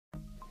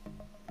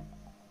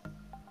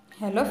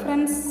Hello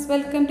friends,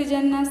 welcome to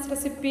Jenna's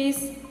recipes.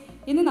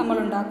 ഇന്ന് നമ്മൾ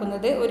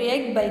ഉണ്ടാക്കുന്നത് ഒരു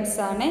എഗ് ബൈറ്റ്സ്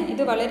ആണ്.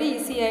 ഇത് വളരെ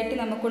ഈസി ആയിട്ട്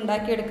നമുക്ക്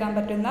ഉണ്ടാക്കി എടുക്കാൻ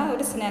പറ്റുന്ന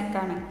ഒരു സ്നാക്ക്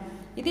ആണ്.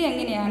 ഇത്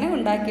എങ്ങനെയാണ്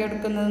ഉണ്ടാക്കി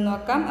എടുക്കുന്നത്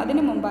നോക്കാം.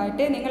 അതിനു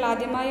മുമ്പായിട്ട് നിങ്ങൾ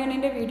ആദ്യമായാണ്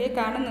എൻ്റെ വീഡിയോ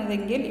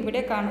കാണുന്നതെങ്കിൽ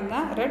ഇവിടെ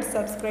കാണുന്ന റെഡ്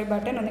സബ്സ്ക്രൈബ്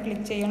ബട്ടൺ ഒന്ന്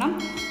ക്ലിക്ക് ചെയ്യണം.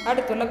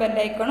 അടുത്തുള്ള ബെൽ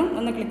ഐക്കണും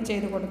ഒന്ന് ക്ലിക്ക്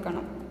ചെയ്ത്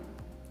കൊടുക്കണം.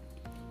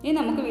 ഇനി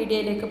നമുക്ക്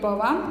വീഡിയോയിലേക്ക്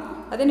പോവാം.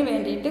 അതിനു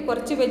വേണ്ടിയിട്ട്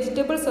കുറച്ച്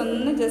വെജിറ്റബിൾസ്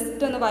ഒന്ന്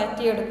ജസ്റ്റ് ഒന്ന്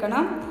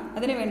വഴറ്റിയെടുക്കണം.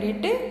 അതിനു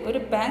വേണ്ടിയിട്ട് ഒരു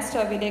പാൻ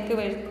സ്റ്റൗവിലേക്ക്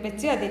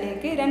വെച്ച്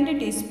അതിലേക്ക് 2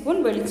 ടീസ്പൂൺ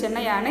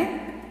വെളിച്ചെണ്ണയാണ്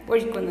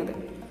ഒഴിക്കുന്നത്.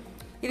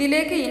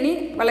 ഇതിലേക്ക് ഇനി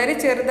വളരെ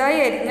ചെറുതായി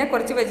അരിഞ്ഞ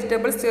കുറച്ച്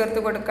വെജിറ്റബിൾസ്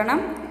ചേർത്ത് കൊടുക്കണം.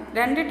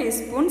 2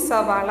 ടീസ്പൂൺ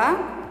സവാള,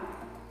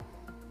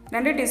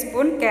 2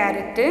 ടീസ്പൂൺ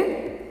ക്യാരറ്റ്,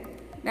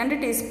 2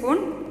 ടീസ്പൂൺ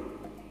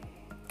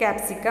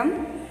കാപ്സിക്കം,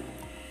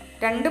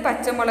 2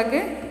 പച്ചമുളക്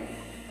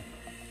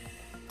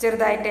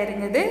ചെറുതായിട്ട്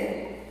അരിഞ്ഞത്,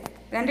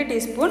 2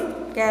 ടീസ്പൂൺ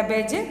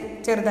കാബേജ്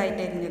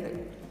ചെറുതായിട്ട് അരിഞ്ഞത്.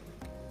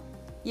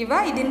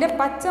 ഇതിൻ്റെ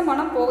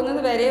പച്ചമണം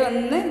പോകുന്നത് വരെ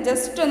ഒന്ന്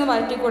ജസ്റ്റ് ഒന്ന്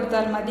വഴറ്റി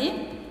കൊടുത്താൽ മതി.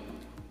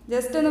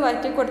 ജസ്റ്റ് ഒന്ന്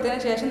വഴറ്റി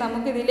കൊടുത്തതിന് ശേഷം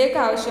നമുക്ക് ഇതിലേക്ക്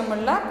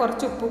ആവശ്യമുള്ള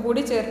കുറച്ച് ഉപ്പ്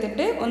കൂടി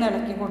ചേർത്തിട്ട് ഒന്ന്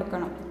ഇളക്കി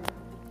കൊടുക്കണം.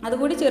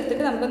 അതുകൂടി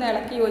ചേർത്തിട്ട് നമുക്കൊന്ന്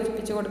ഇളക്കി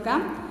യോജിപ്പിച്ച് കൊടുക്കാം.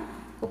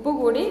 ഉപ്പ്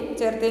കൂടി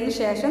ചേർത്തതിന്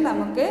ശേഷം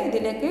നമുക്ക്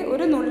ഇതിലേക്ക്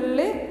ഒരു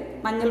നുള്ളി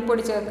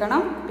മഞ്ഞൾപ്പൊടി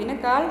ചേർക്കണം. പിന്നെ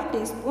 1/4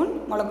 ടീസ്പൂൺ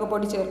മുളക്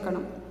പൊടി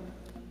ചേർക്കണം.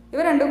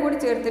 ഇവ രണ്ടും കൂടി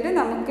ചേർത്തിട്ട്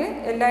നമുക്ക്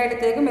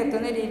എല്ലായിടത്തേക്കും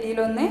എത്തുന്ന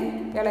രീതിയിലൊന്ന്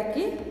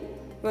ഇളക്കി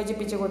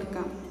യോജിപ്പിച്ച്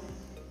കൊടുക്കാം.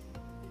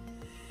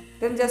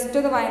 ഇത് ജസ്റ്റ്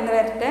ഒന്ന് വഴന്ന്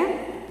വരട്ടെ.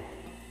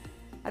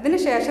 അതിന്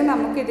ശേഷം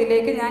നമുക്ക്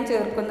ഇതിലേക്ക് ഞാൻ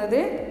ചേർക്കുന്നത്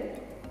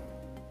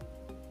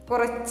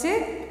കുറച്ച്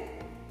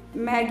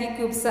മാഗി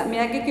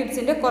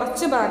ക്യൂബ്സിൻ്റെ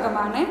കുറച്ച്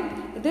ഭാഗമാണ്.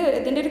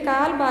 ഇതിൻ്റെ ഒരു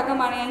 1/4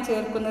 ഭാഗമാണ് ഞാൻ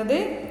ചേർക്കുന്നത്.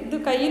 ഇത്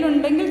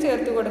കയ്യിലുണ്ടെങ്കിൽ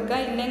ചേർത്ത്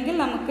കൊടുക്കുക, ഇല്ലെങ്കിൽ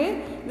നമുക്ക്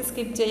ഇത്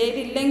സ്കിപ്പ് ചെയ്യാം.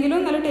 ഇതില്ലെങ്കിലും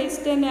നല്ല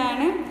ടേസ്റ്റ്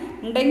തന്നെയാണ്.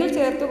 ഉണ്ടെങ്കിൽ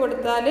ചേർത്ത്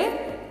കൊടുത്താൽ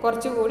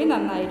കുറച്ചുകൂടി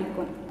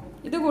നന്നായിരിക്കും.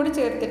 ഇതുകൂടി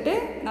ചേർത്തിട്ട്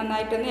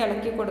നന്നായിട്ടൊന്ന്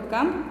ഇളക്കി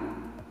കൊടുക്കാം.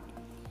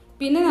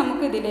 പിന്നെ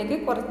നമുക്ക് ഇതിലേക്ക്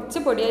കുറച്ച്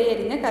പൊടിയായി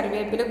അരിഞ്ഞ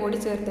കറിവേപ്പില കൂടി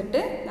ചേർത്തിട്ട്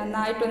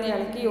നന്നായിട്ടൊന്ന്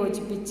ഇളക്കി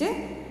യോജിപ്പിച്ച്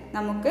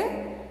നമുക്ക്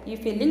ഈ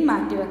ഫില്ലിംഗ്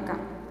മാറ്റി വെക്കാം.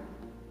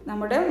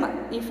 നമ്മുടെ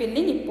ഈ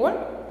ഫില്ലിംഗ് ഇപ്പോൾ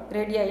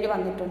റെഡിയായി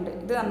വന്നിട്ടുണ്ട്.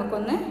 ഇത്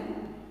നമുക്കൊന്ന്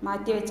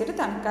മാറ്റി വെച്ചിട്ട്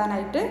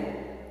തണുക്കാനായിട്ട്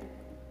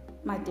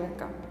മാറ്റി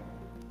വെക്കാം.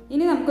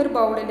 ഇനി നമുക്കൊരു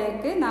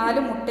ബൗളിലേക്ക്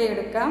 4 മുട്ട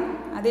എടുക്കാം.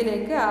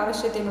 അതിലേക്ക്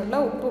ആവശ്യത്തിനുള്ള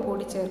ഉപ്പ്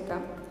കൂടി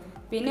ചേർക്കാം.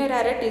 പിന്നെ ഒരു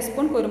 1/2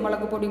 ടീസ്പൂൺ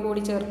കുരുമുളക് പൊടി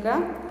കൂടി ചേർക്കുക.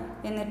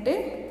 എന്നിട്ട്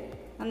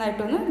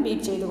നന്നായിട്ടൊന്ന്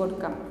ബീറ്റ് ചെയ്ത്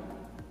കൊടുക്കാം.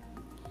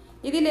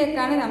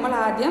 ഇതിലേക്കാണ് നമ്മൾ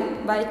ആദ്യം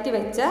വഴറ്റി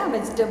വെച്ച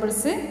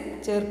വെജിറ്റബിൾസ്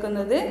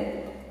ചേർക്കുന്നത്.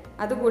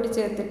 അതുകൂടി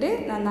ചേർത്തിട്ട്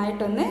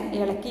നന്നായിട്ടൊന്ന്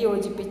ഇളക്കി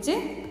യോജിപ്പിച്ച്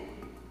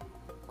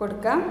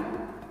കൊടുക്കാം.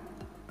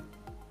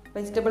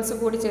 വെജിറ്റബിൾസ്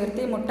കൂടി ചേർത്ത്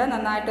ഈ മുട്ട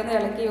നന്നായിട്ടൊന്ന്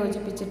ഇളക്കി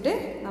യോജിപ്പിച്ചിട്ട്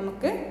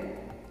നമുക്ക്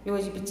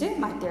യോജിപ്പിച്ച്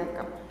മാറ്റി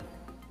വെക്കാം.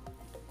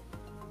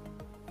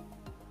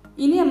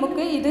 ഇനി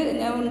നമുക്ക് ഇത്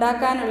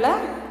ഉണ്ടാക്കാനുള്ള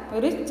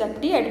ഒരു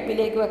ചട്ടി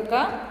അടുപ്പിലേക്ക്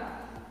വെക്കാം.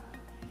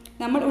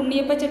 നമ്മൾ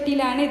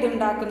ഉണ്ണിയപ്പച്ചട്ടിയിലാണ് ഇത്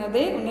ഉണ്ടാക്കുന്നത്.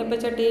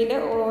 ഉണ്ണിയപ്പച്ചട്ടിയിൽ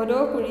ഓരോ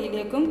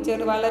കുഴിയിലേക്കും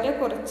വളരെ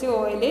കുറച്ച്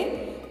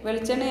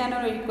വെളിച്ചെണ്ണയാണ്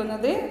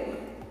ഒഴിക്കുന്നത്.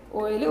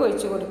 ഓയിൽ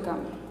ഒഴിച്ചു കൊടുക്കാം.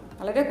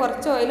 വളരെ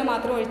കുറച്ച് ഓയിൽ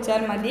മാത്രം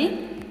ഒഴിച്ചാൽ മതി.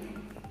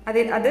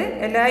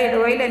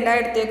 ഓയിൽ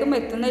എല്ലായിടത്തേക്കും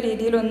എത്തുന്ന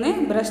രീതിയിലൊന്ന്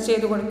ബ്രഷ്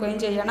ചെയ്ത് കൊടുക്കുകയും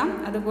ചെയ്യണം.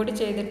 അതുകൂടി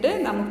ചെയ്തിട്ട്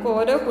നമുക്ക്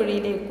ഓരോ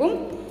കുഴിയിലേക്കും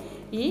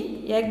ഈ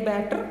എഗ്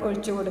ബാറ്റർ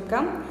ഒഴിച്ചു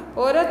കൊടുക്കാം.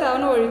 ഓരോ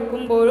തവണ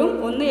ഒഴിക്കുമ്പോഴും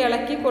ഒന്ന്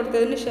ഇളക്കി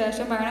കൊടുത്തതിന്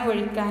ശേഷം വേണം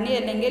ഒഴിക്കാൻ,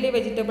 അല്ലെങ്കിൽ ഈ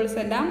വെജിറ്റബിൾസ്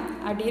എല്ലാം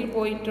അടിയിൽ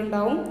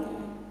പോയിട്ടുണ്ടാവും.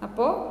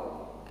 അപ്പോൾ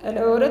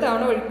ഓരോ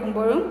തവണ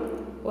ഒഴിക്കുമ്പോഴും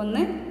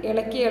ഒന്ന്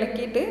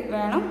ഇളക്കിയിട്ട്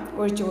വേണം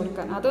ഒഴിച്ചു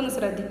കൊടുക്കാൻ. അതൊന്ന്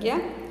ശ്രദ്ധിക്കുക.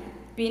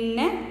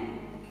 പിന്നെ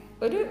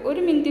ഒരു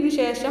മിനിറ്റിന്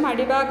ശേഷം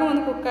അടിഭാഗം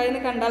ഒന്ന്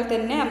കുക്കായി കണ്ടാൽ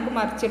തന്നെ നമുക്ക്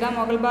മറിച്ചിടാം.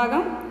 മുകൾ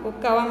ഭാഗം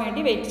കുക്കാവാൻ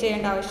വേണ്ടി വെയിറ്റ്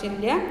ചെയ്യേണ്ട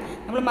ആവശ്യമില്ല.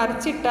 നമ്മൾ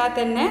മറിച്ചിട്ടാൽ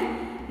തന്നെ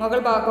മുകൾ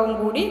ഭാഗവും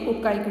കൂടി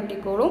കുക്കായി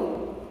കിട്ടിക്കോളും.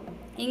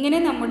 ഇങ്ങനെ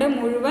നമ്മുടെ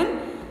മുഴുവൻ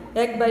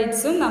എഗ്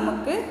ബൈറ്റ്സും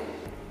നമുക്ക്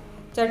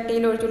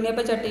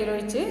ഉണ്ണിയപ്പ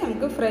ചട്ടിയിലൊഴിച്ച്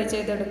നമുക്ക് ഫ്രൈ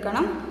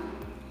ചെയ്തെടുക്കണം.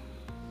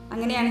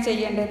 അങ്ങനെയാണ്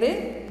ചെയ്യേണ്ടത്.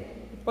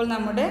 ഇപ്പോൾ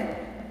നമ്മുടെ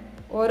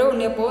ഓരോ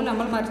ഉണ്ണിയപ്പവും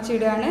നമ്മൾ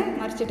മറിച്ചിടുകയാണ്.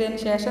 മറിച്ചിട്ടതിന്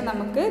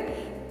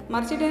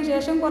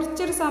ശേഷം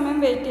കുറച്ചൊരു സമയം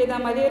വെയിറ്റ് ചെയ്താൽ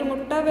മതി. ഒരു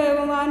മുട്ട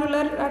വേവാനുള്ള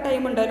ആ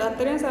ടൈം ഉണ്ടല്ലോ,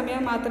 അത്രയും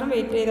സമയം മാത്രം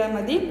വെയിറ്റ് ചെയ്താൽ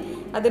മതി.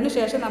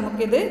 അതിനുശേഷം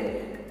നമുക്കിത്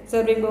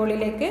സെർവിങ്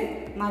ബൗളിലേക്ക്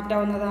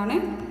മാറ്റാവുന്നതാണ്.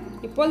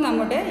 ഇപ്പോൾ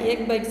നമ്മുടെ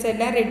എഗ് ബൈറ്റ്സ്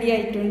എല്ലാം റെഡി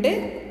ആയിട്ടുണ്ട്.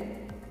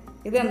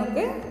 ഇത്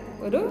നമുക്ക്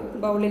ഒരു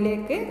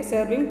ബൗളിലേക്ക്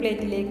സെർവിങ്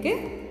പ്ലേറ്റിലേക്ക്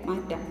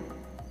മാറ്റാം.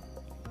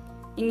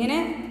 ഇങ്ങനെ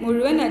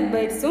മുഴുവൻ എഗ്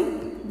ബൈറ്റ്സും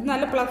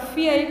നല്ല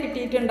ഫ്ലഫി ആയി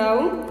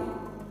കിട്ടിയിട്ടുണ്ടാവും.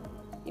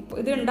 ഇപ്പോൾ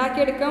ഇത്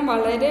ഉണ്ടാക്കിയെടുക്കാൻ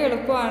വളരെ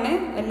എളുപ്പമാണ്.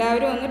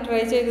 എല്ലാവരും ഒന്ന്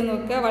ട്രൈ ചെയ്ത്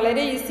നോക്കുക.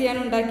 വളരെ ഈസിയാണ്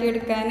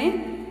ഉണ്ടാക്കിയെടുക്കാൻ.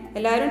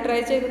 എല്ലാവരും ട്രൈ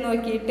ചെയ്ത്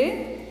നോക്കിയിട്ട്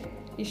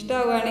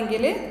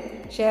ഇഷ്ടമാവുകയാണെങ്കിൽ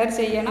ഷെയർ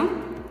ചെയ്യണം.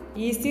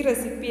 ഈസി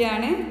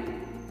റെസിപ്പിയാണ്.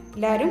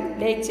 എല്ലാവരും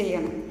ലൈക്ക്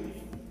ചെയ്യണം.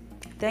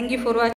 Thank you for watching.